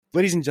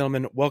Ladies and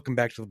gentlemen, welcome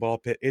back to the Ball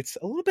Pit. It's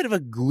a little bit of a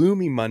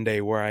gloomy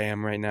Monday where I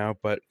am right now,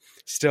 but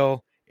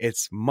still,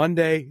 it's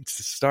Monday. It's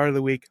the start of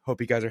the week. Hope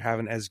you guys are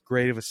having as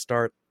great of a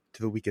start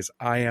to the week as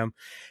I am.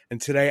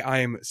 And today I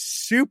am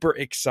super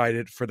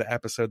excited for the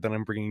episode that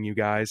I'm bringing you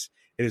guys.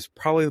 It is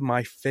probably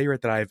my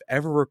favorite that I've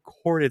ever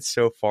recorded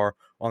so far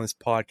on this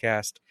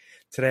podcast.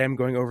 Today I'm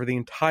going over the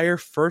entire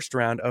first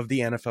round of the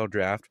NFL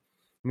draft.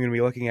 I'm going to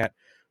be looking at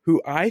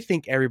who I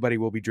think everybody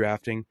will be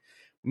drafting.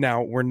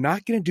 Now, we're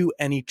not going to do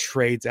any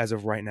trades as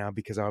of right now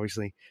because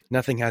obviously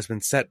nothing has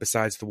been set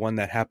besides the one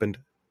that happened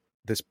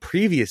this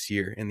previous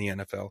year in the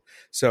NFL.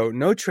 So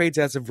no trades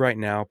as of right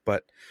now,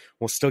 but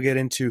we'll still get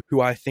into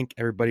who I think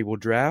everybody will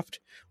draft.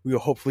 We will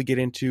hopefully get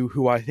into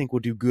who I think will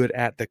do good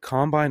at the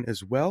combine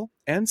as well,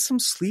 and some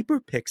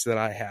sleeper picks that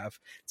I have.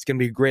 It's going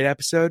to be a great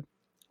episode.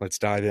 Let's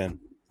dive in.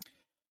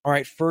 All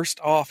right, first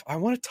off, I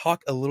want to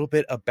talk a little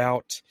bit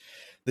about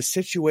the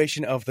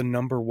situation of the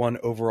number one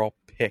overall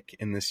pick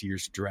in this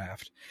year's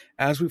draft.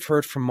 As we've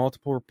heard from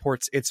multiple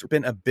reports, it's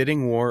been a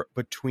bidding war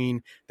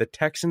between the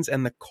Texans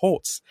and the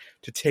Colts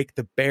to take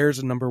the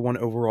Bears' number one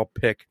overall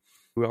pick.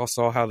 We all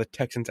saw how the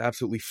Texans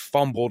absolutely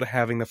fumbled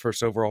having the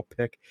first overall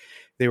pick.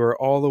 They were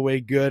all the way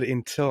good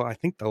until I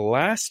think the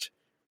last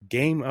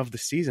game of the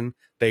season.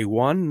 They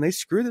won and they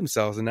screwed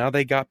themselves, and now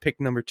they got pick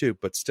number two.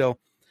 But still,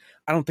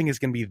 I don't think it's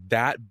going to be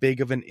that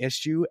big of an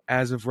issue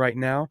as of right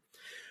now.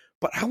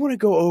 But I want to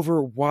go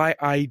over why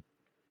I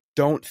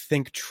don't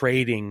think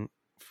trading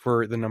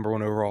for the number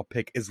one overall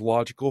pick is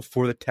logical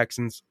for the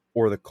Texans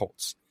or the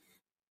Colts.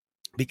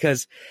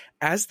 Because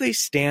as they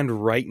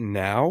stand right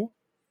now,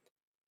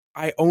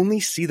 I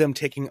only see them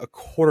taking a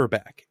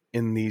quarterback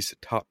in these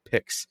top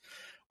picks.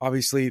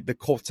 Obviously, the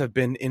Colts have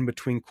been in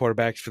between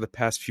quarterbacks for the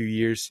past few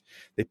years.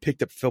 They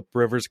picked up Philip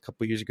Rivers a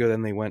couple years ago.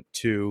 Then they went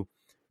to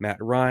Matt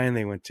Ryan.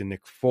 They went to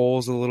Nick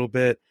Foles a little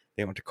bit.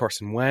 They went to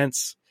Carson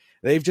Wentz.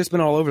 They've just been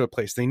all over the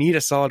place. They need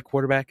a solid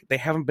quarterback. They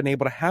haven't been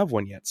able to have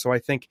one yet. So I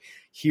think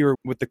here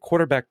with the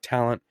quarterback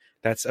talent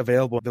that's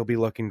available, they'll be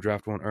looking to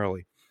draft one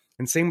early.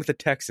 And same with the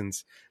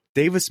Texans.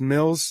 Davis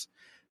Mills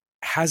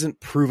hasn't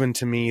proven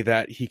to me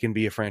that he can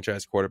be a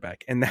franchise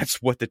quarterback. And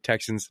that's what the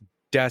Texans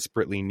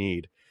desperately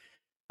need.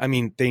 I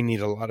mean, they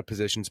need a lot of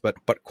positions, but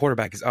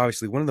quarterback is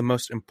obviously one of the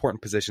most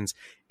important positions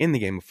in the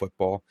game of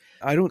football.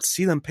 I don't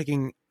see them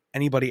picking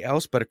anybody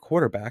else but a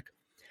quarterback.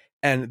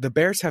 And the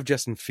Bears have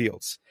Justin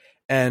Fields.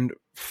 And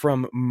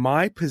from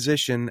my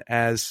position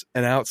as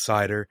an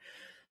outsider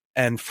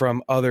and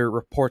from other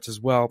reports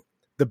as well,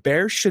 the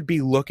Bears should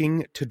be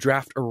looking to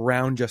draft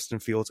around Justin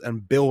Fields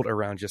and build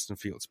around Justin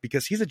Fields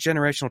because he's a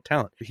generational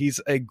talent. He's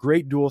a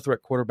great dual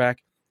threat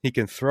quarterback. He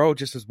can throw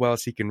just as well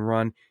as he can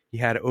run. He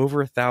had over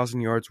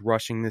 1,000 yards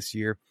rushing this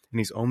year, and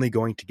he's only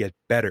going to get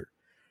better.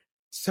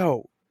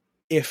 So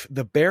if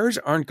the Bears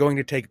aren't going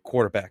to take a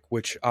quarterback,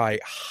 which I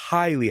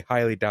highly,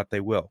 highly doubt they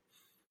will,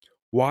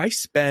 why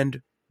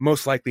spend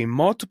most likely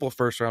multiple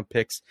first-round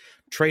picks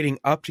trading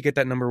up to get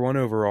that number one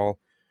overall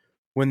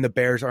when the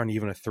Bears aren't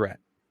even a threat?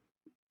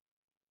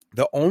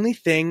 The only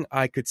thing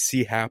I could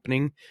see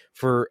happening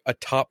for a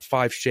top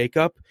five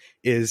shakeup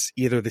is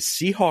either the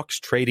Seahawks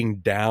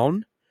trading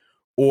down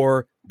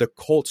or the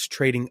Colts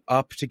trading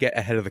up to get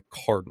ahead of the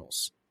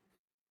Cardinals.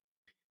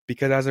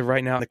 Because as of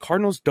right now, the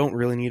Cardinals don't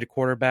really need a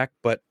quarterback,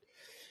 but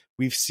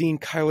we've seen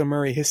Kyler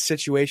Murray, his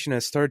situation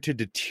has started to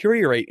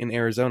deteriorate in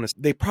Arizona.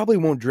 They probably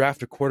won't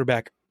draft a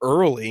quarterback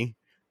early.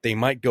 They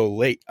might go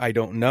late. I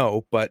don't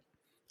know, but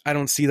I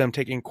don't see them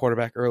taking a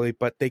quarterback early.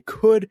 But they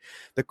could,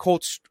 the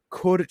Colts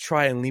could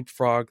try and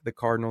leapfrog the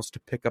Cardinals to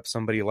pick up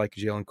somebody like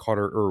Jalen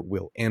Carter or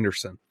Will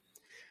Anderson.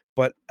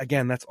 But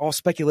again, that's all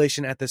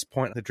speculation at this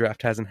point. The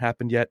draft hasn't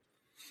happened yet.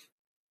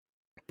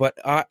 But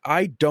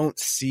I don't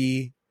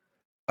see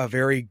a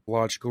very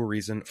logical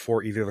reason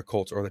for either the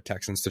Colts or the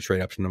Texans to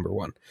trade up to number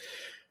one.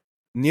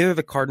 Neither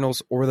the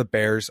Cardinals or the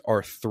Bears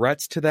are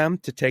threats to them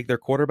to take their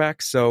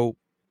quarterback, so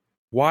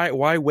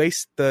why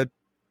waste the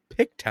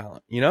pick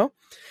talent, you know?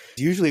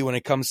 Usually when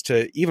it comes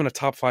to even a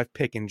top five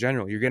pick in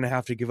general, you're going to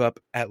have to give up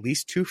at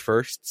least 2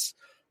 firsts,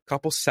 a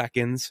couple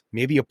seconds,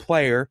 maybe a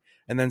player,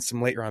 and then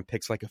some late round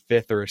picks like a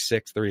 5th or a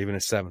 6th or even a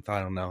 7th.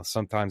 I don't know.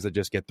 Sometimes they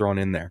just get thrown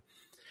in there.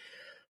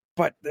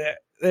 But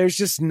there's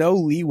just no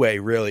leeway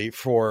really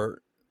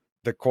for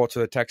the Colts or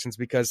the Texans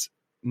because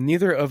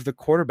neither of the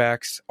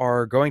quarterbacks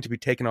are going to be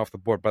taken off the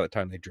board by the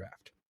time they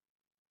draft.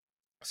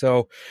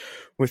 So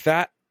with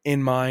that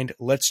in mind,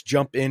 let's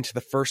jump into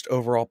the first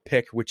overall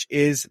pick, which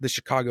is the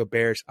Chicago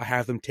Bears. I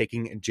have them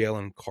taking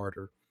Jalen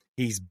Carter.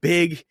 He's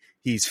big,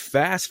 he's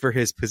fast for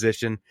his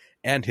position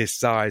and his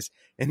size,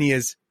 and he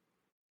is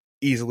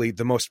easily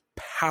the most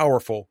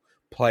powerful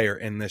player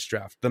in this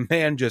draft. The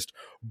man just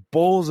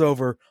bowls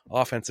over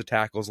offensive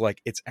tackles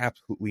like it's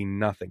absolutely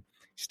nothing.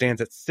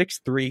 Stands at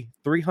 6'3",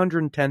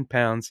 310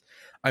 pounds.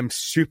 I'm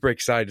super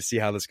excited to see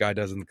how this guy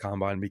does in the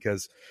combine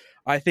because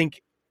I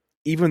think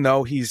even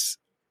though he's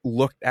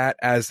looked at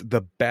as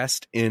the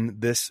best in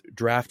this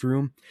draft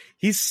room,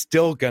 he's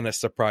still going to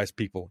surprise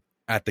people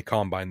at the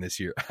combine this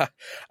year.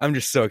 I'm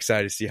just so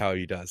excited to see how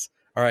he does.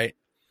 All right.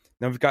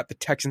 Now we've got the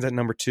Texans at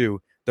number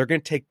 2. They're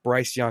going to take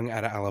Bryce Young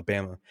out of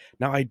Alabama.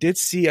 Now, I did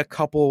see a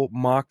couple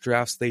mock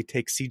drafts. They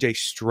take CJ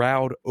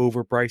Stroud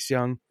over Bryce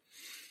Young.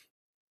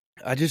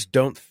 I just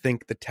don't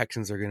think the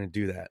Texans are going to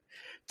do that.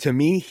 To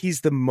me,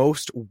 he's the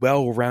most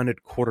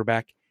well-rounded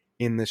quarterback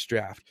in this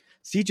draft.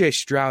 CJ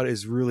Stroud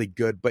is really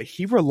good, but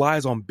he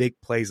relies on big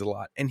plays a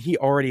lot, and he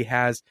already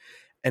has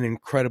an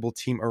incredible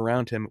team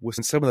around him with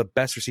some of the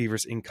best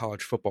receivers in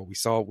college football. We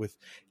saw it with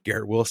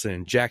Garrett Wilson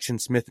and Jackson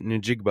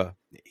Smith-Njigba.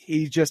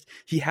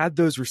 He had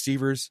those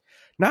receivers.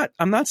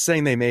 I'm not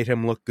saying they made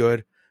him look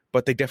good,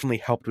 but they definitely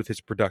helped with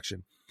his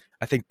production.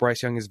 I think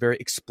Bryce Young is a very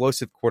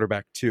explosive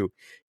quarterback too.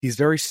 He's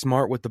very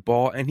smart with the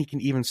ball, and he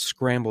can even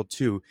scramble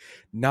too.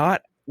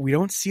 We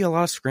don't see a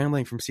lot of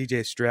scrambling from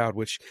CJ Stroud,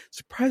 which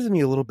surprises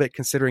me a little bit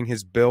considering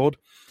his build.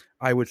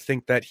 I would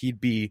think that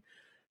he'd be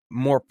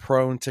more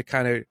prone to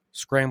kind of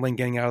scrambling,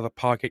 getting out of the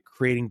pocket,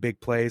 creating big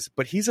plays,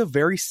 but he's a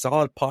very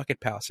solid pocket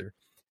passer.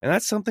 And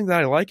that's something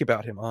that I like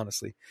about him,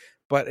 honestly.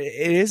 But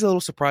it is a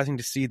little surprising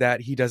to see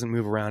that he doesn't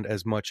move around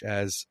as much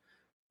as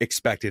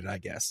expected, I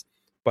guess.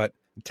 But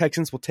the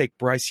Texans will take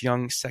Bryce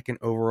Young second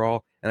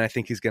overall, and I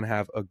think he's going to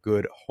have a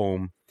good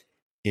home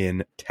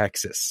in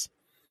Texas.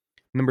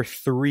 Number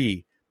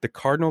 3, the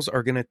Cardinals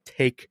are going to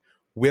take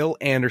Will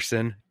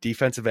Anderson,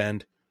 defensive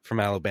end from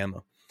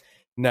Alabama.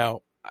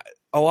 Now,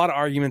 a lot of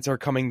arguments are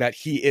coming that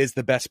he is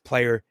the best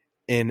player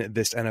in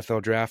this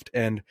NFL draft,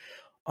 and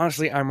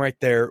honestly, I'm right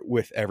there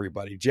with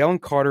everybody. Jalen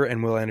Carter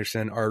and Will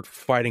Anderson are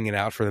fighting it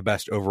out for the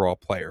best overall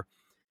player.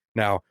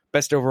 Now,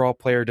 best overall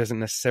player doesn't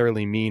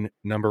necessarily mean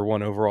number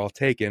 1 overall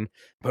taken,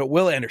 but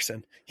Will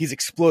Anderson, he's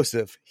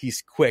explosive,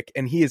 he's quick,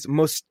 and he is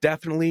most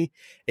definitely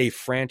a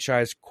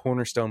franchise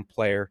cornerstone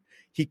player.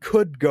 He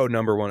could go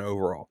number 1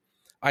 overall.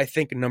 I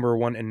think number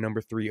 1 and number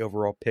 3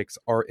 overall picks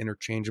are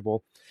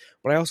interchangeable,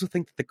 but I also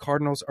think that the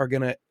Cardinals are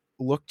going to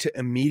look to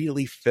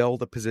immediately fill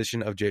the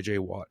position of J.J.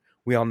 Watt.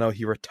 We all know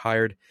he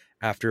retired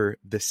after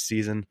this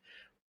season.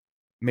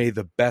 May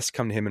the best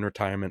come to him in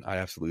retirement. I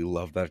absolutely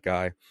love that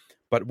guy.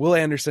 But Will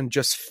Anderson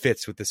just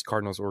fits with this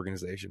Cardinals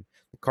organization.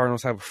 The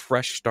Cardinals have a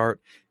fresh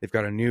start. They've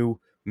got a new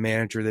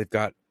manager. They've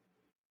got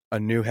a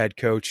new head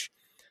coach.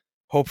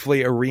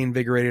 Hopefully a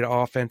reinvigorated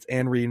offense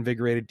and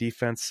reinvigorated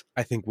defense.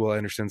 I think Will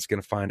Anderson's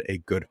going to find a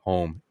good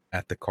home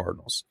at the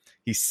Cardinals.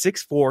 He's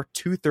 6'4",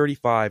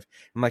 235,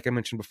 and like I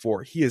mentioned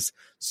before, he is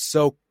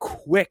so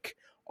quick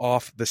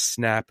off the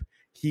snap.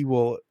 He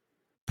will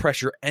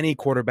pressure any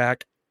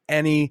quarterback,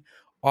 any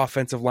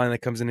offensive line that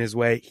comes in his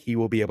way, he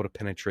will be able to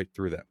penetrate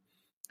through them.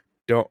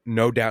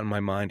 No doubt in my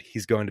mind,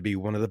 he's going to be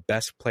one of the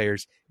best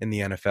players in the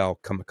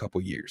NFL come a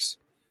couple years.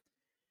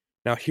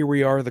 Now here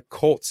we are, the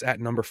Colts at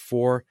number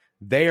 4.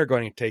 They are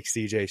going to take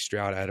CJ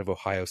Stroud out of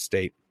Ohio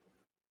State.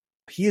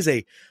 He is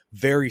a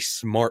very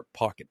smart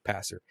pocket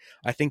passer.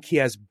 I think he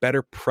has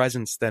better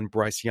presence than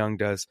Bryce Young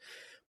does.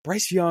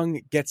 Bryce Young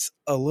gets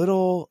a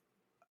little,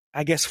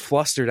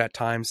 flustered at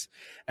times,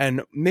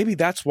 and maybe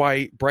that's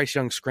why Bryce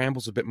Young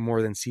scrambles a bit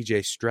more than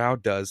CJ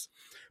Stroud does.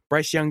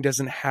 Bryce Young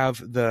doesn't have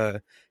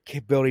the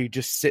capability to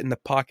just sit in the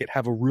pocket,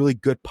 have a really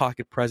good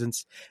pocket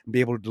presence, and be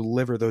able to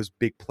deliver those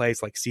big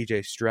plays like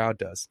CJ Stroud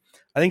does.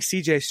 I think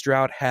CJ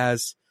Stroud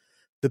has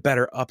the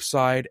better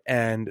upside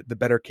and the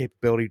better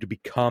capability to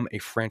become a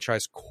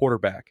franchise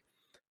quarterback.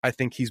 I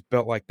think he's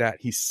built like that.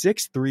 He's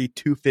 6'3",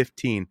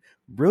 215,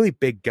 really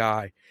big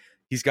guy.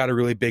 He's got a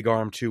really big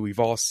arm too. We've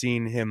all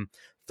seen him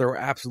throw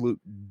absolute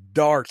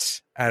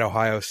darts at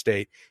Ohio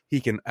State. He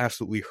can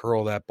absolutely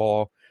hurl that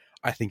ball.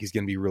 I think he's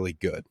going to be really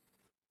good.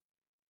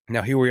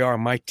 Now here we are,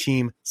 my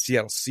team,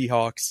 Seattle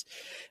Seahawks.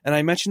 And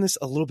I mentioned this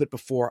a little bit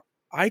before.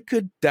 I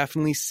could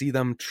definitely see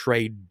them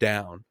trade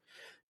down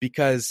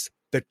because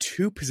the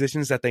 2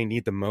 positions that they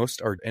need the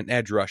most are an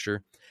edge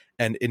rusher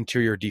and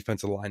interior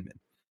defensive lineman.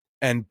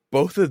 And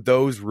both of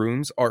those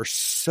rooms are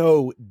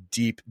so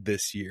deep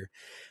this year.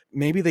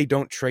 Maybe they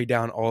don't trade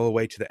down all the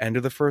way to the end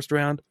of the first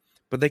round,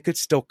 but they could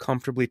still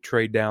comfortably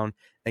trade down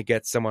and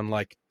get someone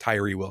like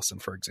Tyree Wilson,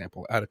 for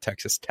example, out of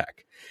Texas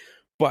Tech.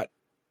 But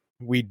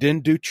we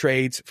didn't do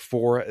trades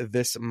for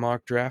this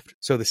mock draft.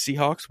 So the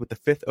Seahawks, with the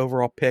 5th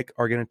overall pick,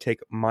 are going to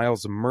take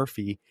Myles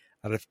Murphy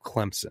out of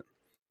Clemson.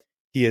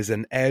 He is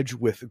an edge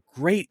with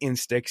great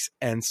instincts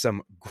and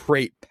some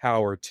great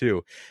power,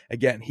 too.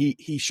 Again,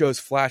 he shows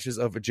flashes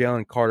of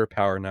Jalen Carter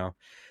power now.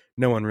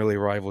 No one really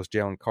rivals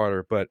Jalen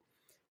Carter, but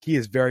he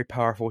is very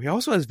powerful. He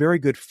also has very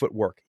good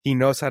footwork. He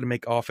knows how to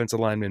make offensive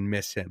linemen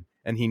miss him,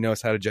 and he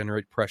knows how to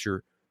generate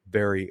pressure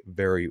very,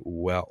 very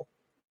well.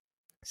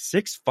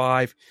 6'5",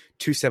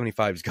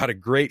 275. He's got a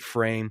great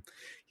frame.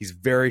 He's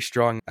very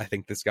strong. I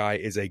think this guy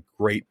is a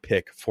great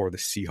pick for the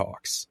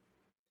Seahawks.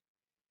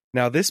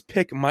 Now, this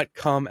pick might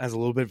come as a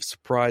little bit of a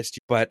surprise to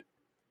you, but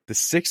the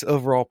 6th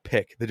overall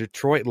pick, the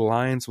Detroit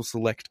Lions will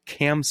select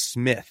Cam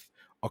Smith,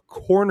 a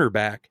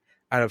cornerback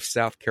out of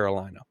South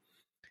Carolina.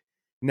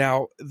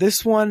 Now,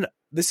 this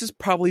is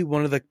probably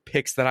one of the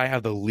picks that I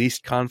have the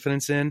least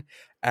confidence in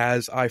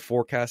as I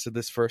forecasted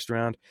this first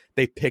round.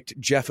 They picked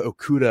Jeff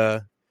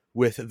Okudah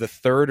with the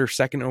 3rd or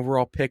 2nd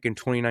overall pick in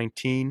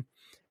 2019.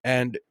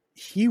 And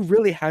he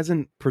really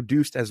hasn't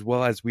produced as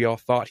well as we all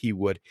thought he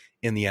would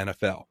in the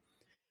NFL.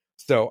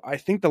 So I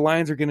think the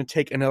Lions are going to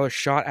take another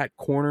shot at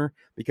corner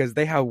because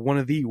they have one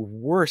of the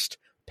worst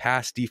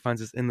pass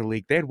defenses in the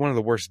league. They had one of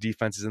the worst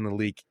defenses in the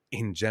league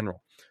in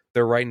general.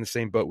 They're right in the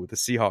same boat with the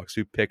Seahawks,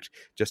 who picked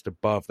just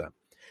above them.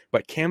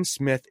 But Cam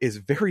Smith is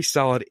very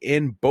solid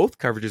in both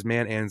coverages,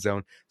 man and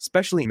zone,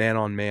 especially man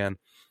on man.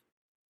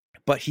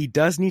 But he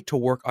does need to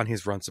work on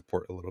his run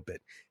support a little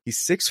bit. He's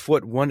 6',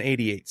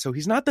 188, so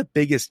he's not the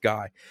biggest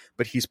guy,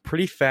 but he's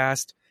pretty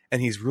fast,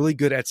 and he's really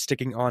good at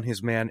sticking on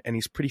his man, and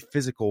he's pretty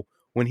physical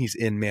when he's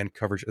in man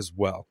coverage as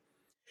well.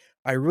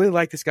 I really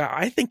like this guy.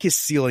 I think his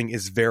ceiling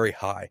is very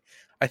high.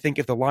 I think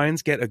if the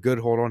Lions get a good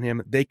hold on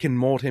him, they can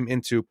mold him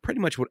into pretty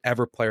much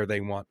whatever player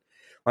they want.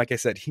 Like I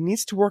said, he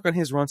needs to work on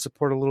his run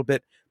support a little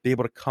bit, be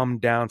able to come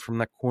down from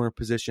that corner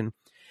position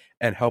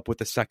and help with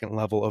the second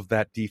level of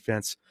that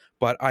defense.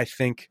 But I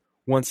think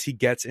once he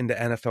gets into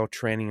NFL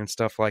training and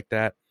stuff like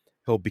that,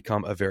 he'll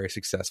become a very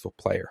successful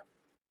player.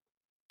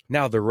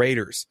 Now, the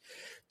Raiders.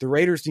 The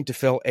Raiders need to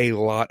fill a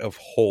lot of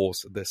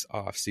holes this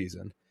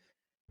offseason.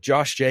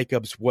 Josh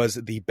Jacobs was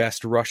the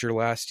best rusher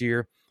last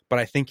year, but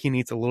I think he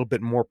needs a little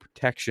bit more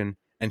protection,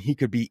 and he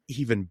could be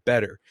even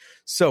better.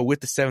 So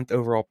with the 7th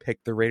overall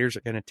pick, the Raiders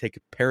are going to take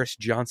Paris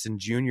Johnson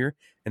Jr.,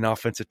 an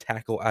offensive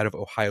tackle out of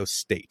Ohio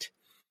State.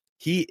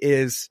 He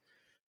is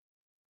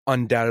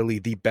undoubtedly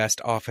the best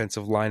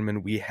offensive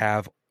lineman we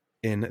have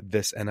in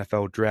this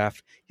NFL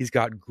draft. He's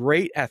got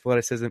great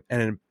athleticism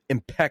and an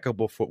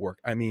impeccable footwork.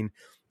 I mean,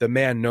 the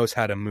man knows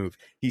how to move.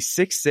 He's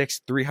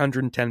 6'6",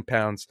 310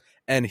 pounds,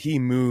 and he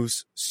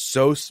moves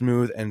so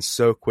smooth and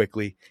so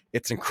quickly.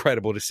 It's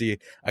incredible to see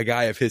a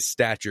guy of his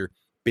stature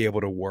be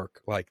able to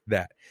work like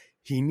that.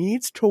 He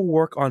needs to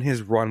work on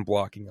his run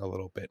blocking a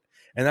little bit,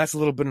 and that's a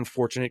little bit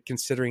unfortunate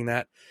considering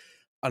that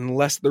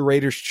unless the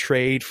Raiders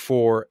trade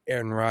for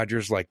Aaron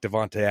Rodgers like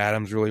Devontae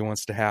Adams really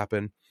wants to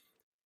happen,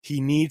 he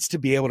needs to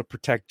be able to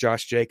protect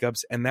Josh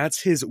Jacobs, and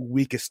that's his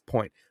weakest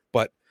point.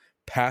 But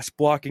pass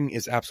blocking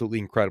is absolutely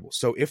incredible.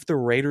 So if the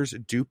Raiders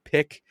do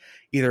pick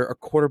either a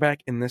quarterback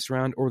in this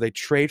round or they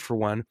trade for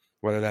one,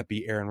 whether that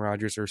be Aaron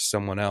Rodgers or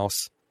someone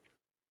else,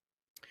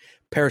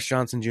 Paris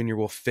Johnson Jr.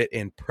 will fit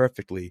in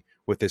perfectly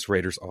with this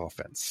Raiders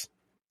offense.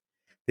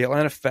 The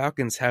Atlanta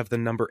Falcons have the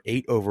number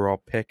 8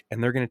 overall pick,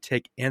 and they're going to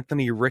take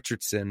Anthony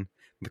Richardson,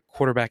 the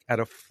quarterback out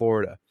of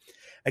Florida.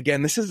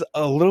 Again, this is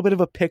a little bit of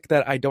a pick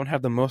that I don't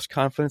have the most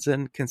confidence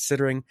in,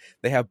 considering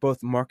they have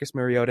both Marcus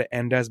Mariota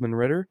and Desmond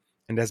Ridder,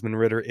 and Desmond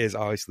Ridder is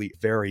obviously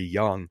very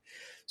young.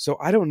 So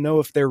I don't know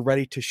if they're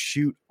ready to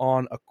shoot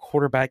on a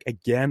quarterback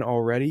again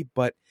already,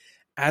 but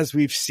as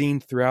we've seen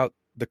throughout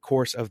the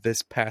course of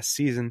this past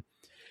season,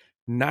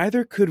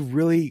 neither could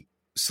really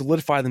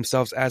solidify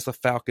themselves as the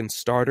Falcons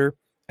starter,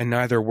 and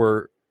neither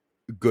were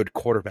good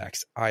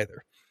quarterbacks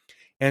either.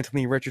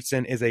 Anthony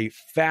Richardson is a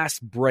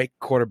fast break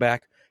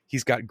quarterback.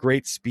 He's got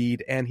great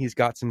speed, and he's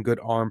got some good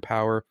arm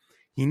power.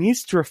 He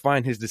needs to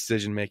refine his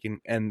decision-making,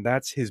 and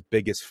that's his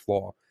biggest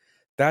flaw.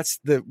 That's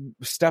the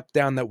step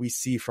down that we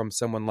see from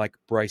someone like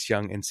Bryce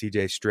Young and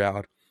CJ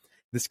Stroud.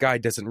 This guy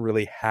doesn't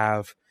really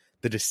have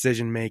the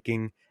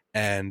decision-making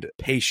and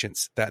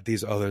patience that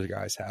these other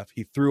guys have.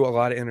 He threw a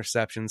lot of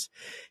interceptions.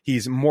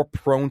 He's more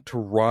prone to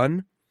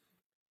run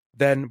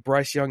than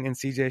Bryce Young and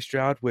CJ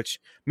Stroud, which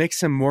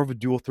makes him more of a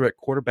dual threat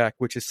quarterback,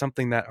 which is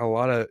something that a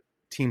lot of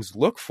teams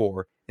look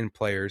for in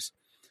players.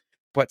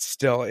 But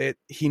still,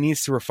 he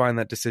needs to refine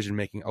that decision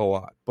making a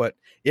lot. But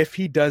if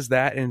he does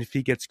that, and if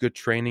he gets good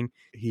training,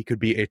 he could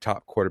be a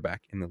top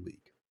quarterback in the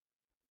league.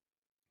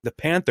 The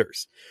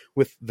Panthers,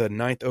 with the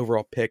 9th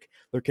overall pick,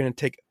 they're going to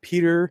take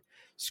Peter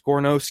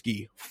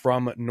Skoronski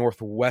from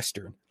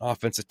Northwestern,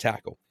 offensive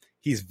tackle.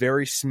 He's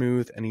very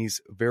smooth and he's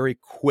very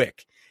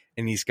quick,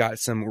 and he's got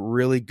some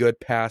really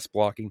good pass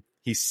blocking.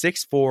 He's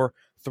 6'4",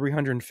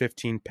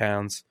 315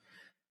 pounds.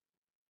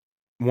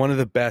 One of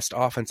the best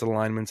offensive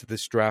linemen that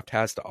this draft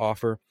has to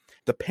offer.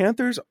 The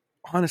Panthers,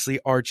 honestly,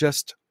 are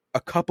just a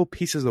couple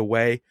pieces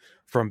away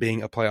from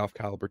being a playoff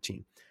caliber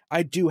team.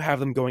 I do have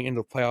them going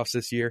into the playoffs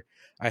this year.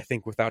 I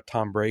think without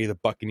Tom Brady, the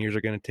Buccaneers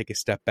are going to take a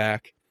step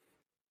back.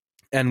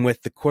 And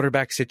with the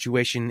quarterback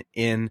situation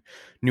in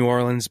New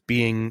Orleans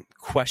being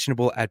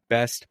questionable at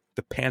best,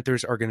 the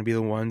Panthers are going to be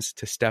the ones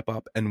to step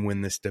up and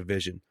win this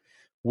division.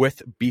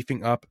 With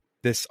beefing up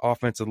this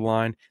offensive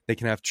line, they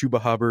can have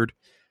Chuba Hubbard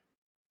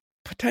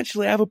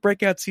potentially have a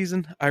breakout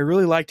season. I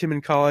really liked him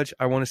in college.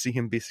 I want to see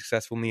him be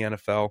successful in the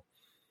NFL.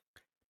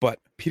 But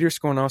Peter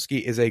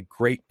Skoronski is a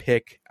great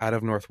pick out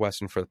of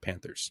Northwestern for the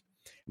Panthers.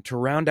 And to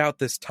round out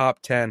this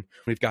top 10,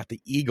 we've got the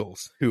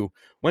Eagles, who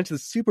went to the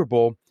Super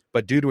Bowl,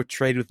 but due to a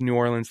trade with New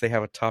Orleans, they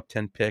have a top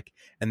 10 pick,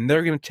 and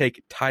they're going to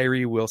take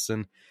Tyree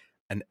Wilson,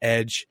 an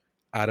edge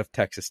out of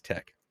Texas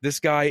Tech. This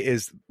guy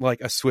is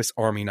like a Swiss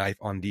Army knife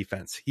on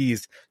defense.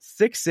 He's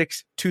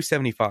 6'6",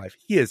 275.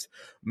 He is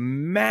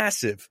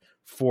massive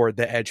for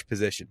the edge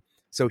position.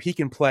 So he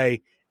can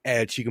play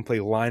edge, he can play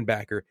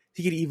linebacker,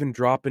 he could even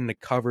drop into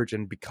coverage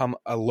and become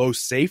a low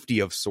safety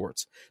of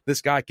sorts.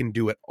 This guy can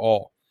do it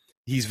all.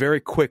 He's very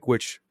quick,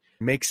 which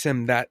makes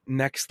him that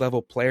next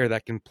level player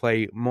that can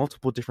play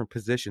multiple different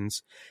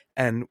positions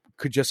and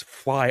could just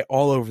fly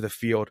all over the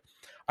field.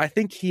 I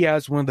think he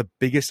has one of the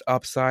biggest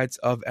upsides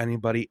of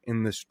anybody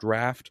in this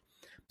draft.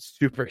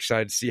 Super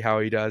excited to see how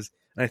he does.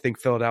 And I think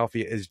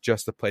Philadelphia is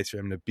just the place for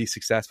him to be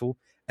successful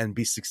and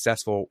be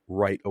successful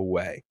right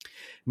away.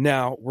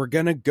 Now, we're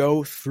going to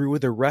go through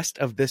the rest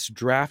of this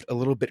draft a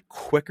little bit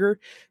quicker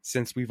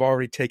since we've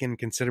already taken a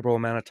considerable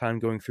amount of time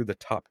going through the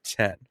top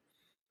 10.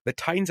 The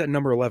Titans at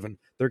number 11,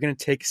 they're going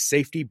to take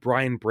safety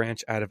Brian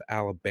Branch out of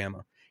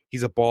Alabama.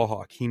 He's a ball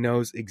hawk. He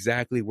knows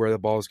exactly where the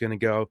ball is going to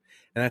go,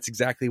 and that's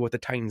exactly what the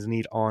Titans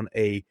need on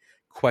a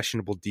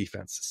questionable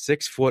defense.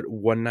 6 foot,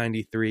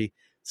 193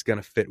 is going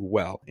to fit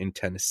well in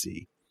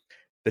Tennessee.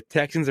 The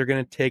Texans are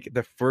going to take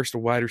the first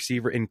wide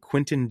receiver in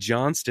Quentin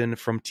Johnston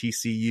from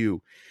TCU.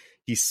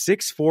 He's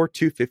 6'4",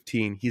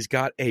 215. He's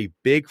got a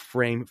big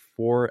frame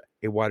for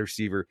a wide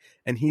receiver,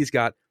 and he's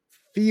got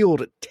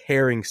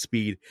field-tearing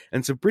speed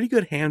and some pretty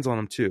good hands on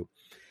him, too.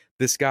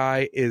 This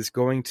guy is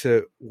going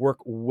to work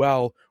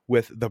well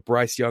with the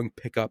Bryce Young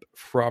pickup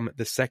from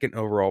the second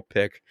overall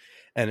pick,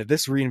 and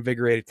this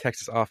reinvigorated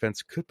Texas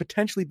offense could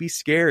potentially be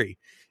scary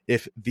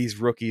if these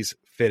rookies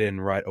fit in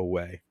right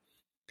away.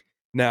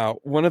 Now,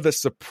 one of the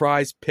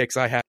surprise picks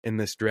I had in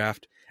this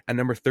draft, at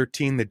number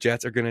 13, the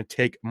Jets are going to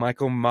take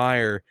Michael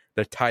Mayer,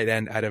 the tight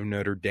end out of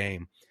Notre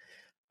Dame.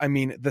 I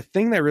mean, the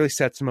thing that really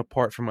sets him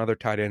apart from other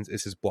tight ends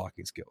is his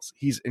blocking skills.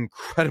 He's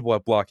incredible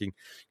at blocking.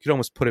 You could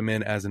almost put him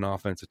in as an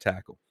offensive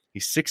tackle.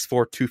 He's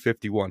 6'4",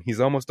 251.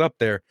 He's almost up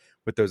there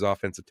with those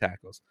offensive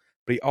tackles.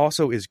 But he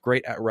also is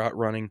great at route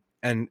running,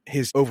 and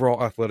his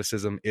overall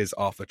athleticism is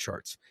off the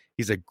charts.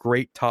 He's a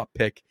great top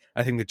pick.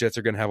 I think the Jets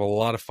are going to have a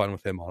lot of fun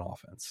with him on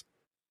offense.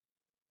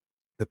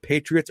 The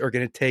Patriots are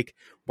going to take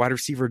wide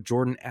receiver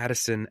Jordan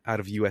Addison out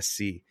of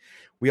USC.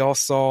 We all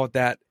saw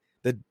that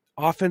the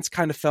offense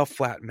kind of fell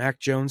flat. Mac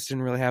Jones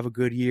didn't really have a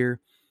good year.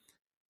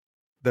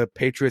 The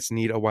Patriots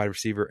need a wide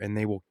receiver, and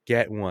they will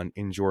get one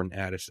in Jordan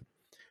Addison.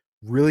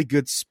 Really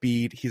good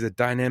speed. He's a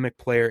dynamic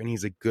player, and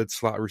he's a good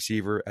slot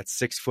receiver at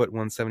 6 foot,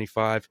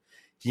 175.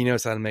 He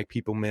knows how to make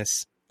people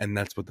miss, and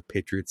that's what the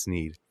Patriots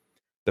need.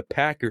 The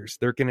Packers,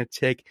 they're going to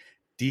take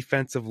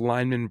defensive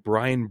lineman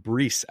Brian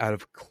Brees out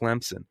of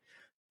Clemson.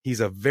 He's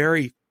a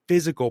very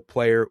physical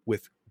player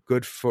with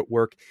good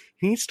footwork.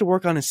 He needs to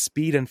work on his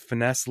speed and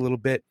finesse a little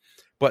bit,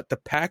 but the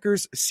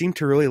Packers seem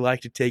to really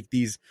like to take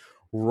these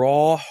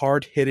raw,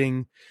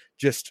 hard-hitting,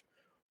 just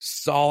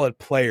solid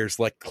players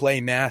like Clay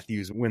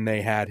Matthews when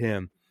they had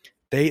him.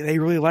 They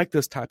really like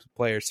those types of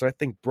players. So I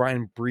think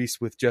Brian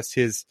Brees, with just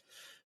his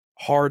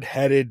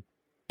hard-headed,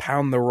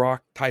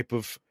 pound-the-rock type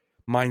of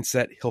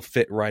mindset, he'll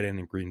fit right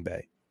in Green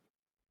Bay.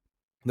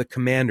 The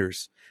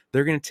Commanders,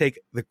 they're going to take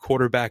the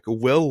quarterback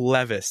Will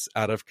Levis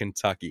out of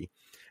Kentucky.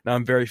 Now,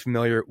 I'm very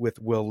familiar with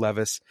Will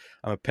Levis.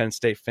 I'm a Penn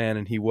State fan,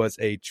 and he was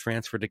a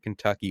transfer to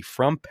Kentucky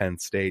from Penn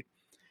State.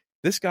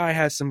 This guy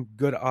has some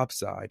good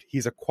upside.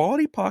 He's a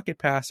quality pocket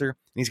passer, and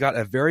he's got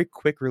a very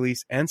quick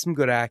release and some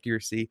good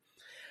accuracy.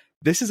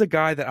 This is a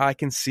guy that I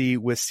can see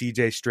with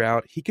CJ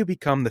Stroud. He could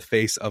become the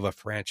face of a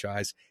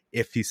franchise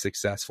if he's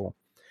successful.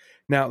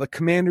 Now, the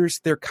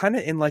Commanders, they're kind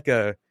of in like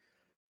a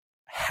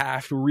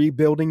half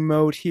rebuilding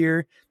mode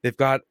here. They've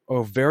got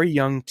a very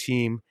young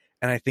team,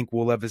 and I think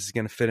Will Levis is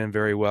going to fit in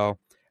very well.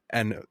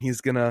 And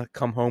he's going to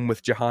come home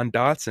with Jahan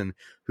Dotson,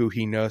 who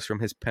he knows from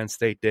his Penn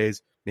State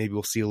days. Maybe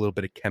we'll see a little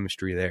bit of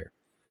chemistry there.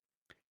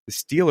 The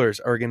Steelers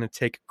are going to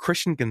take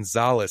Christian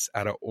Gonzalez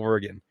out of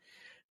Oregon.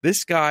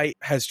 This guy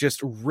has just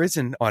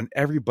risen on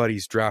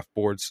everybody's draft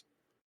boards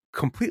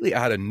completely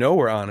out of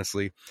nowhere,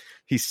 honestly.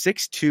 He's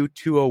 6'2",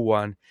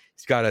 201.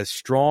 He's got a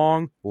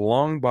strong,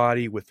 long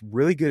body with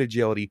really good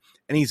agility,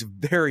 and he's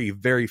very,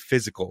 very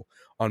physical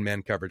on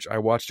man coverage. I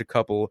watched a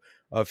couple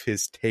of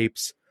his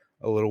tapes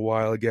a little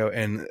while ago,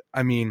 and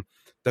I mean,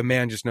 the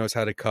man just knows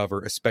how to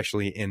cover,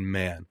 especially in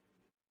man.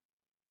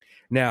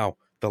 Now,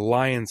 the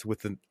Lions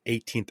with the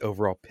 18th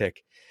overall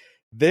pick.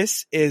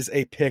 This is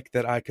a pick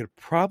that I could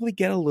probably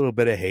get a little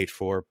bit of hate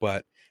for,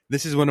 but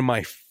this is one of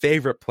my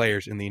favorite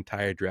players in the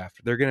entire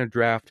draft. They're going to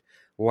draft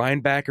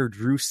linebacker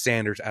Drew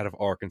Sanders out of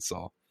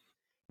Arkansas.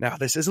 Now,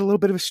 this is a little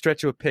bit of a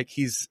stretch of a pick.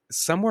 He's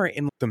somewhere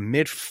in the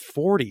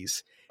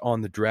mid-40s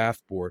on the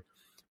draft board,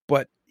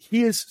 but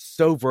he is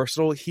so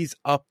versatile. He's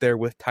up there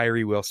with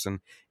Tyree Wilson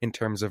in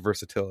terms of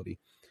versatility.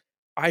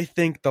 I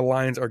think the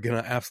Lions are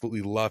going to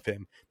absolutely love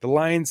him. The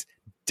Lions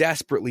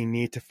desperately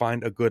need to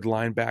find a good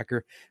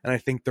linebacker, and I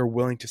think they're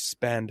willing to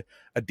spend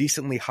a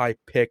decently high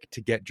pick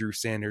to get Drew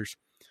Sanders,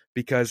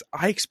 because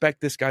I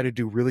expect this guy to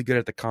do really good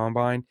at the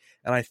combine,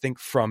 and I think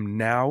from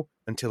now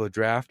until the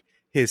draft,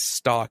 his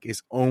stock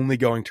is only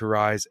going to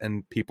rise,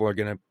 and people are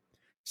going to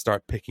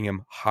start picking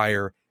him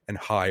higher and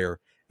higher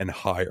and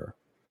higher.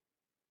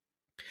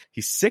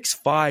 He's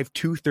 6'5",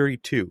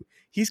 232.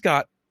 He's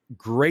got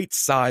great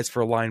size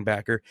for a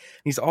linebacker.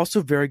 He's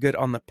also very good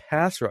on the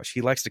pass rush. He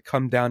likes to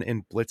come down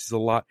in blitzes a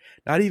lot.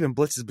 Not even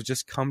blitzes, but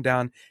just come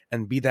down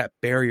and be that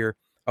barrier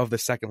of the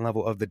second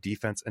level of the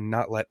defense and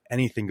not let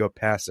anything go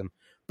past him.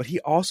 But he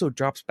also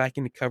drops back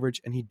into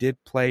coverage, and he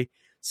did play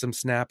some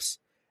snaps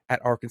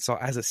at Arkansas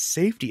as a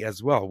safety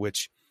as well,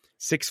 which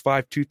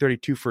 6'5",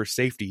 232 for a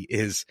safety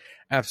is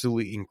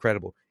absolutely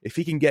incredible. If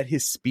he can get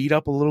his speed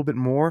up a little bit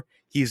more,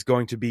 he's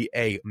going to be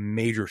a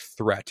major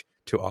threat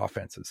to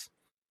offenses.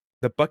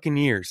 The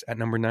Buccaneers at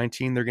number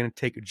 19, they're going to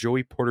take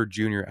Joey Porter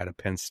Jr. out of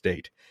Penn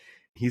State.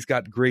 He's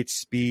got great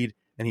speed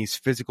and he's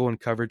physical in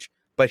coverage,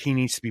 but he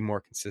needs to be more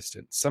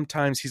consistent.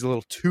 Sometimes he's a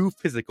little too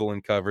physical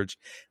in coverage,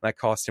 and that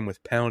costs him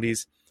with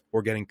penalties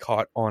or getting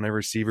caught on a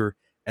receiver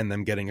and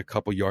them getting a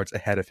couple yards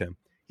ahead of him.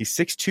 He's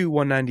 6'2",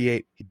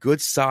 198, good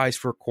size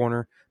for a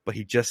corner, but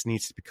he just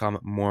needs to become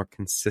more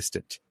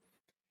consistent.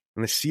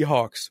 And the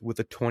Seahawks, with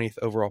the 20th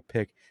overall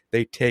pick,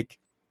 they take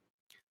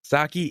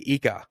Saki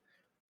Ika,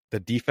 the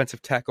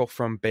defensive tackle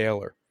from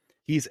Baylor.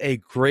 He's a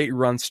great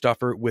run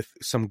stuffer with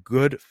some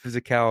good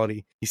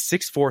physicality. He's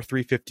 6'4",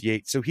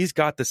 358, so he's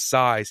got the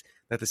size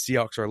that the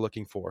Seahawks are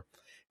looking for.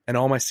 And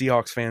all my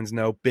Seahawks fans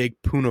know big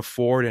Poona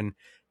Ford and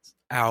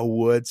Al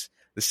Woods.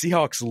 The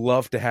Seahawks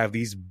love to have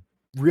these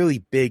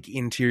really big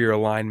interior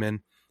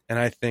linemen, and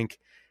I think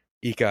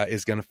Ika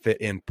is going to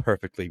fit in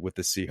perfectly with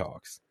the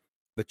Seahawks.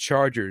 The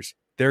Chargers,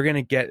 they're going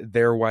to get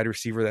their wide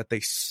receiver that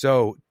they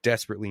so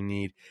desperately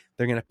need.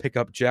 They're going to pick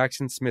up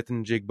Jackson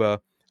Smith-Njigba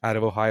out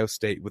of Ohio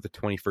State with the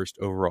 21st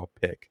overall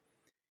pick.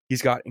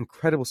 He's got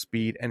incredible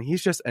speed, and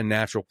he's just a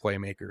natural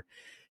playmaker.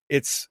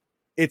 It's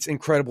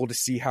incredible to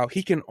see how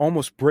he can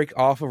almost break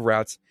off of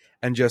routes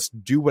and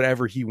just do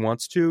whatever he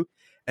wants to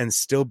and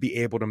still be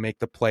able to make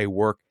the play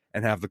work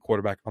and have the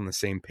quarterback on the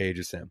same page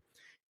as him.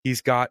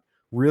 He's got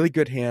really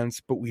good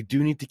hands, but we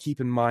do need to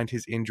keep in mind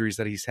his injuries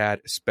that he's had,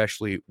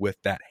 especially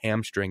with that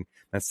hamstring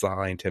that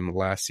sidelined him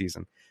last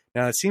season.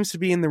 Now, it seems to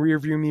be in the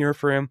rearview mirror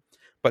for him,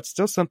 but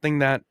still something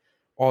that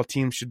all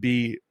teams should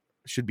be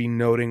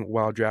noting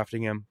while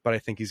drafting him. But I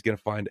think he's going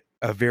to find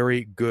a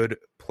very good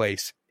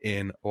place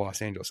in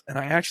Los Angeles. And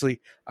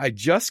I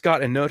just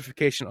got a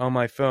notification on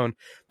my phone.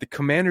 The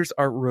Commanders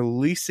are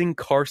releasing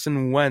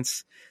Carson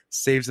Wentz,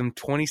 saves them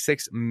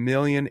 $26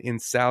 million in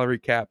salary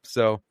cap.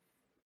 So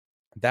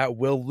that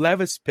Will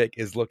Levis pick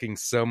is looking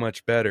so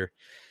much better.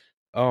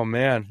 Oh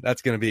man,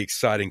 that's going to be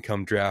exciting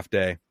come draft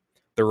day.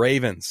 The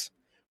Ravens,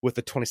 with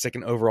the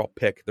 22nd overall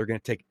pick, they're going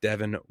to take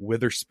Devin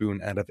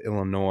Witherspoon out of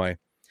Illinois.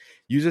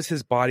 Uses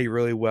his body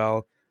really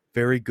well.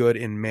 Very good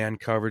in man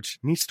coverage.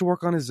 Needs to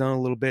work on his zone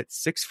a little bit.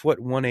 6 foot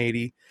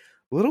 180.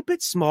 A little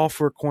bit small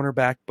for a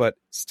cornerback, but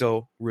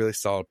still really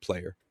solid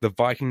player. The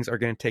Vikings are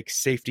going to take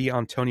safety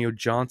Antonio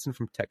Johnson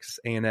from Texas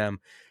A&M.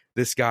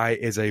 This guy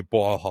is a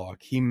ball hog.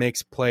 He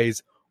makes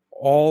plays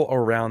all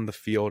around the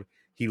field.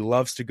 He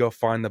loves to go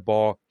find the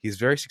ball. He's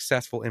very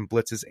successful in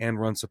blitzes and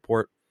run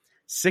support.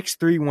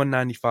 6'3",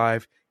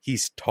 195.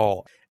 He's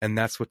tall, and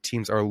that's what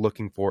teams are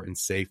looking for in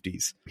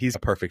safeties. He's a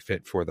perfect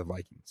fit for the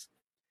Vikings.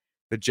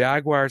 The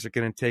Jaguars are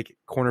going to take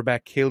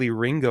cornerback Kelee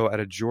Ringo out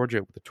of Georgia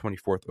with the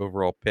 24th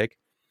overall pick.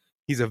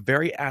 He's a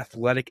very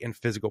athletic and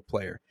physical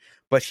player,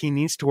 but he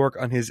needs to work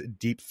on his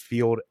deep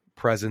field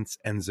presence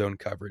and zone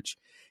coverage.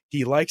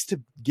 He likes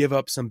to give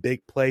up some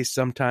big plays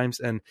sometimes,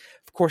 and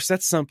of course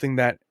that's something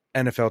that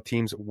NFL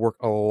teams work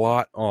a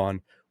lot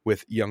on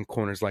with young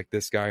corners like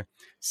this guy.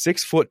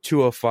 6 foot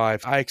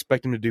 205. I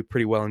expect him to do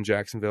pretty well in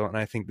Jacksonville, and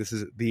I think this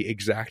is the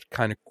exact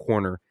kind of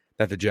corner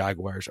that the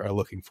Jaguars are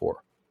looking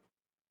for.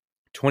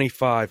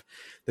 25.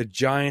 The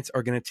Giants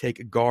are going to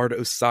take guard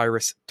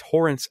Osiris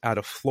Torrance out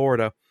of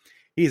Florida.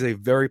 He's a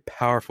very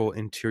powerful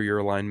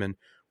interior lineman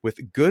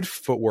with good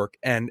footwork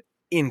and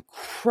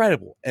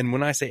incredible, and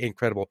when I say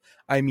incredible,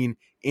 I mean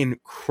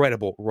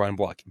incredible run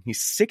blocking. He's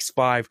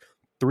 6'5",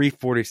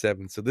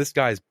 347, so this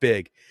guy's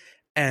big.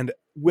 And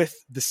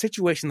with the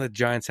situation that the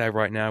Giants have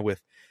right now,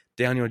 with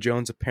Daniel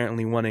Jones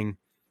apparently wanting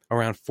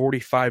around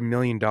 $45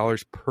 million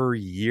per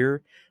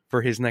year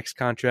for his next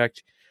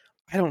contract,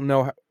 I don't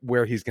know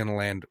where he's going to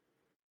land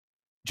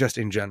just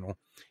in general.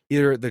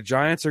 Either the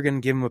Giants are going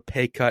to give him a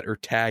pay cut or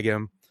tag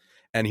him,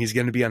 and he's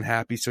going to be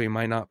unhappy, so he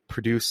might not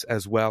produce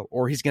as well,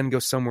 or he's going to go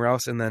somewhere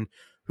else, and then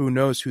who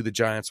knows who the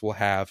Giants will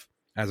have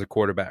as a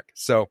quarterback.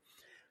 So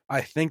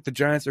I think the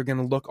Giants are going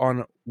to look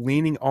on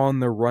leaning on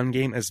the run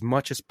game as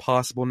much as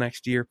possible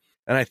next year,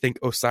 and I think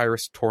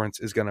Osiris Torrance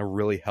is going to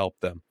really help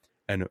them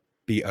and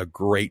be a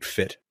great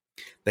fit.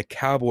 The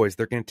Cowboys,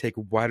 they're going to take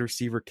wide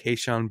receiver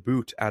Kayshon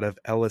Boutte out of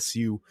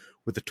LSU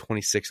with the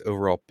 26th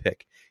overall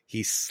pick.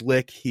 He's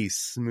slick, he's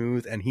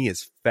smooth, and he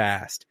is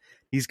fast.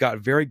 He's got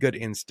very good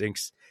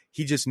instincts.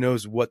 He just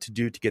knows what to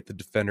do to get the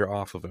defender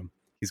off of him.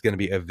 He's going to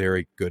be a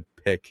very good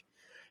pick.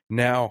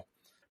 Now,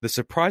 the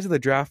surprise of the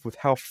draft with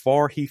how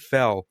far he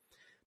fell,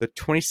 the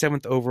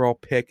 27th overall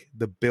pick,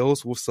 the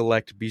Bills will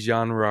select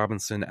Bijan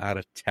Robinson out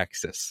of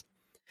Texas.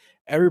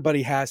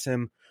 Everybody has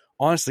him,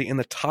 honestly, in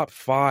the top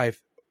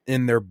 5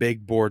 in their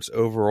big boards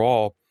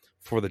overall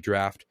for the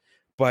draft.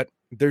 But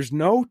there's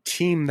no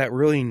team that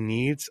really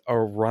needs a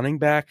running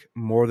back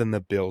more than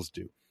the Bills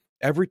do.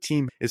 Every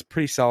team is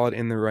pretty solid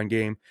in the run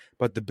game,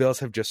 but the Bills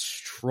have just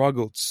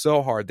struggled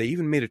so hard. They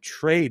even made a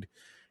trade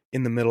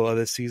in the middle of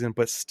this season,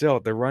 but still,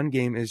 the run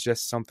game is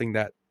just something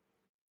that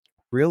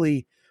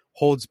really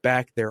holds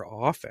back their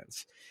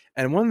offense.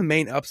 And one of the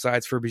main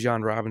upsides for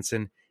Bijan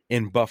Robinson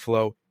in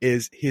Buffalo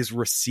is his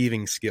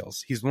receiving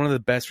skills. He's one of the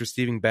best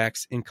receiving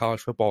backs in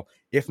college football,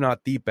 if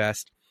not the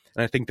best.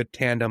 And I think the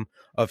tandem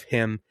of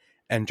him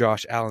and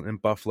Josh Allen in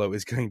Buffalo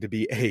is going to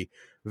be a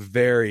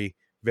very,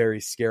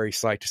 very scary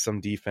sight to some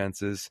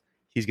defenses.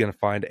 He's going to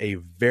find a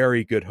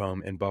very good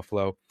home in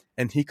Buffalo,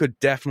 and he could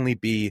definitely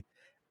be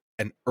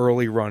an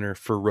early runner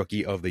for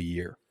Rookie of the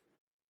Year.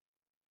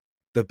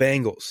 The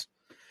Bengals.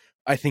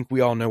 I think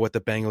we all know what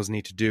the Bengals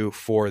need to do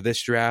for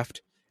this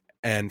draft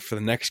and for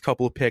the next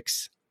couple of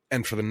picks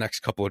and for the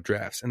next couple of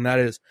drafts, and that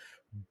is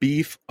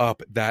beef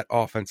up that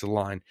offensive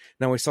line.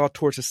 Now, we saw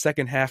towards the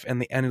second half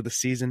and the end of the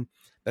season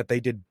that they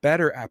did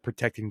better at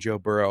protecting Joe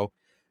Burrow,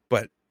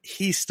 but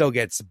he still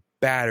gets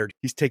battered.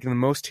 He's taken the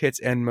most hits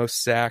and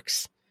most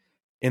sacks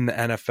in the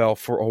NFL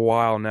for a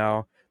while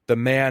now. The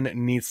man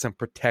needs some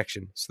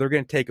protection. So they're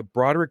going to take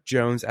Broderick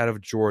Jones out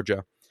of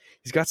Georgia.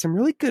 He's got some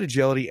really good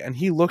agility, and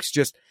he looks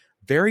just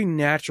very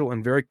natural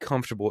and very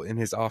comfortable in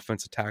his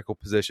offensive tackle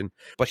position,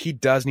 but he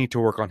does need to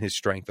work on his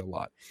strength a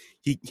lot.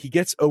 He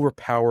gets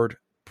overpowered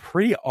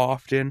pretty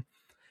often,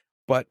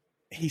 but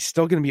he's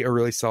still going to be a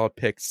really solid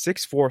pick.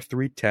 6'4",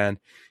 310.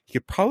 He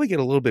could probably get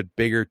a little bit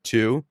bigger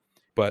too,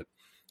 but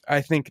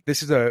I think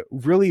this is a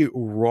really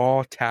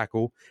raw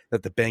tackle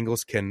that the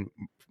Bengals can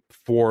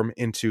form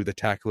into the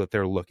tackle that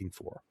they're looking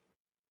for.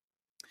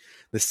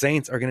 The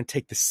Saints are going to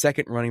take the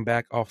second running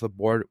back off the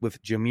board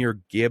with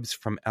Jahmyr Gibbs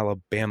from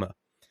Alabama.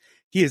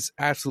 He is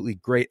absolutely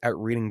great at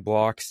reading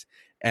blocks,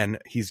 and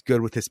he's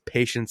good with his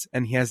patience,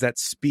 and he has that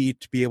speed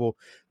to be able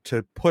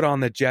to put on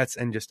the Jets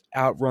and just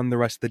outrun the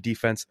rest of the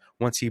defense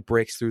once he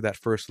breaks through that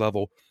first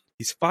level.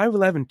 He's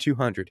 5'11",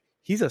 200.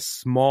 He's a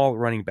small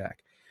running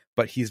back,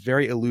 but he's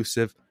very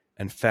elusive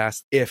and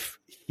fast. If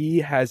he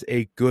has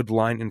a good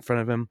line in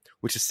front of him,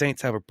 which the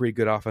Saints have a pretty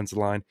good offensive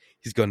line,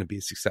 he's going to be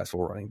a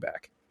successful running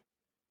back.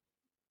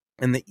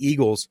 And the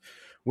Eagles,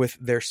 with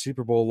their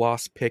Super Bowl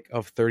loss pick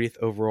of 30th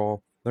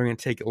overall, they're going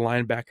to take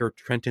linebacker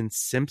Trenton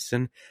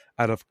Simpson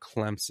out of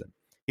Clemson.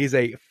 He's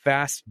a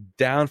fast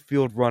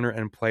downfield runner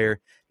and player.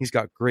 He's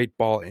got great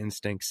ball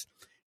instincts.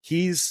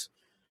 He's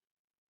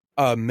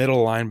a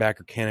middle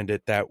linebacker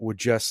candidate that would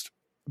just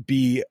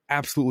be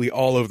absolutely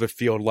all over the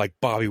field like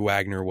Bobby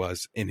Wagner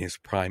was in his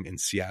prime in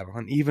Seattle,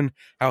 and even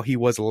how he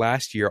was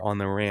last year on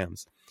the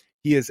Rams.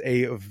 He is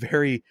a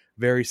very,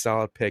 very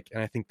solid pick,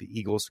 and I think the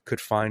Eagles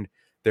could find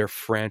their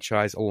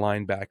franchise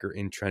linebacker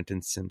in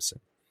Trenton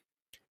Simpson.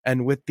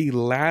 And with the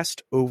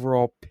last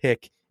overall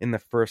pick in the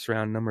first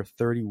round, number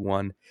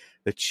 31,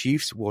 the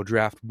Chiefs will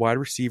draft wide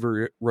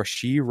receiver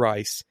Rashee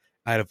Rice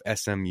out of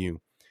SMU.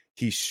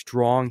 He's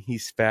strong,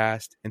 he's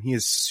fast, and he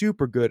is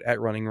super good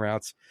at running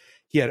routes.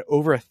 He had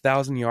over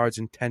 1,000 yards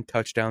and 10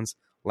 touchdowns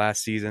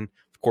last season.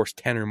 Of course,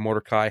 Tanner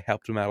Mordecai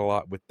helped him out a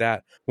lot with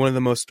that. One of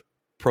the most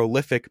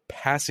prolific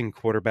passing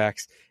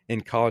quarterbacks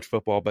in college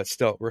football, but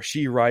still,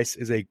 Rashee Rice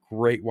is a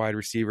great wide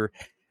receiver,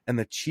 and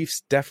the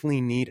Chiefs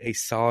definitely need a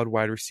solid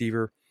wide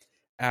receiver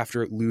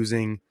after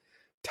losing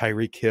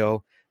Tyreek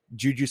Hill.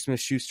 Juju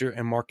Smith-Schuster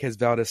and Marquez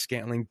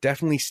Valdes-Scantling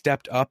definitely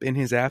stepped up in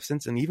his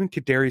absence, and even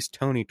Kadarius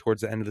Toney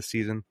towards the end of the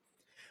season.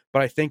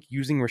 But I think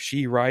using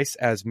Rashee Rice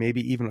as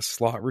maybe even a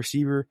slot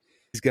receiver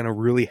is going to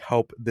really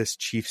help this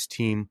Chiefs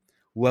team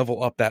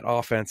level up that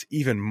offense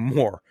even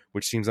more,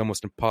 which seems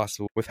almost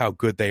impossible with how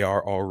good they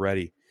are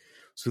already.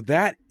 So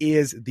that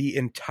is the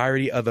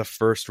entirety of the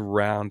first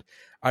round.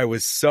 I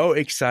was so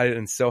excited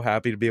and so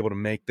happy to be able to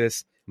make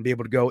this and be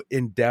able to go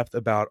in depth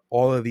about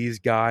all of these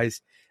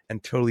guys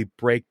and totally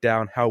break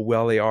down how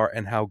well they are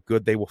and how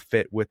good they will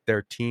fit with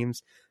their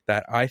teams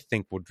that I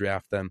think will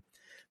draft them.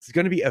 It's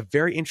going to be a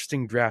very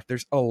interesting draft.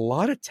 There's a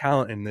lot of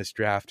talent in this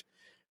draft,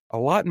 a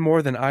lot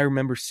more than I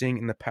remember seeing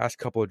in the past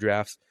couple of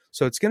drafts.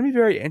 So it's going to be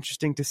very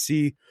interesting to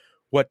see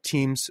what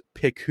teams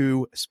pick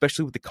who,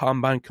 especially with the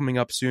combine coming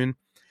up soon.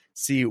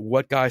 See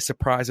what guys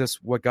surprise us,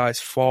 what guys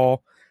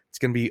fall. It's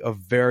going to be a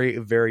very,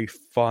 very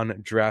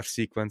fun draft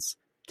sequence.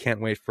 Can't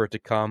wait for it to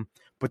come.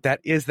 But that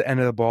is the end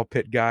of the Ball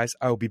Pit, guys.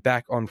 I will be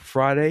back on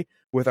Friday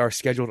with our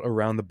scheduled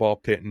Around the Ball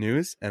Pit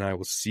news, and I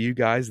will see you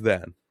guys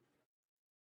then.